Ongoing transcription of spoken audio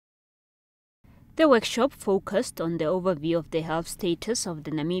The workshop focused on the overview of the health status of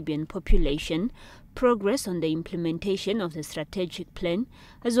the Namibian population, progress on the implementation of the strategic plan,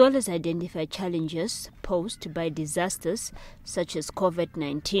 as well as identify challenges posed by disasters such as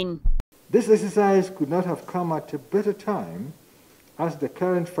COVID-19. This exercise could not have come at a better time, as the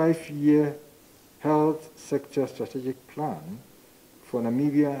current 5-year health sector strategic plan for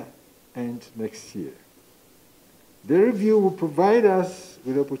Namibia ends next year. The review will provide us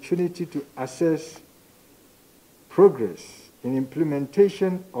with the opportunity to assess progress in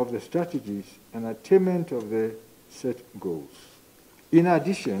implementation of the strategies and attainment of the set goals. In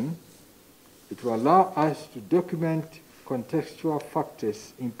addition, it will allow us to document contextual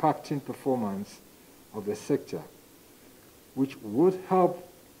factors impacting performance of the sector, which would help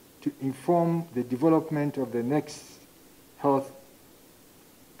to inform the development of the next health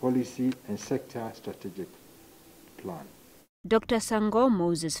policy and sector strategic plan. Dr. Sango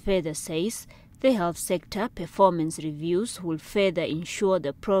Moses further says the health sector performance reviews will further ensure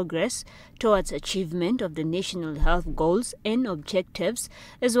the progress towards achievement of the national health goals and objectives,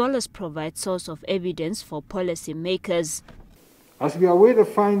 as well as provide source of evidence for policy makers. As we await the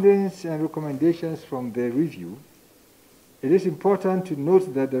findings and recommendations from the review, it is important to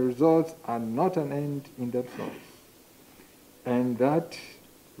note that the results are not an end in themselves, and that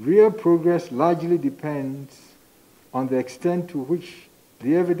real progress largely depends on the extent to which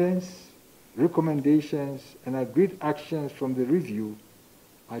the evidence, recommendations, and agreed actions from the review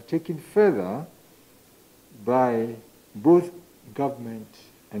are taken further by both government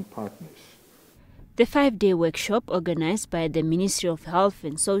and partners. The 5-day workshop, organized by the Ministry of Health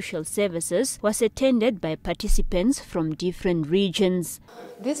and Social Services, was attended by participants from different regions.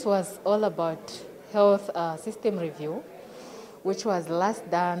 This was all about health system review, which was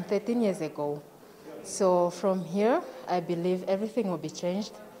last done 13 years ago. So from here, I believe everything will be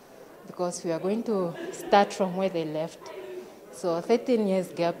changed, because we are going to start from where they left. So 13 years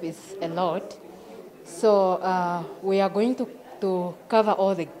gap is a lot. So we are going to cover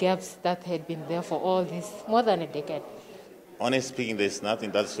all the gaps that had been there for all this, more than a decade. Honestly speaking, there's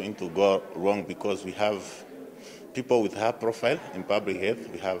nothing that's going to go wrong, because we have people with high profile in public health.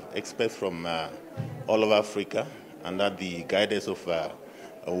 We have experts from all over Africa under the guidance of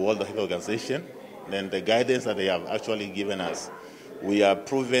World Health Organization. Then the guidance that they have actually given us, we are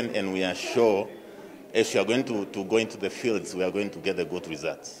proven and we are sure if we are going to go into the fields, we are going to get the good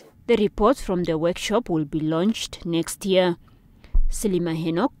results. The report from the workshop will be launched next year. Selima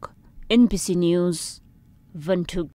Henok, NBC News, Windhoek.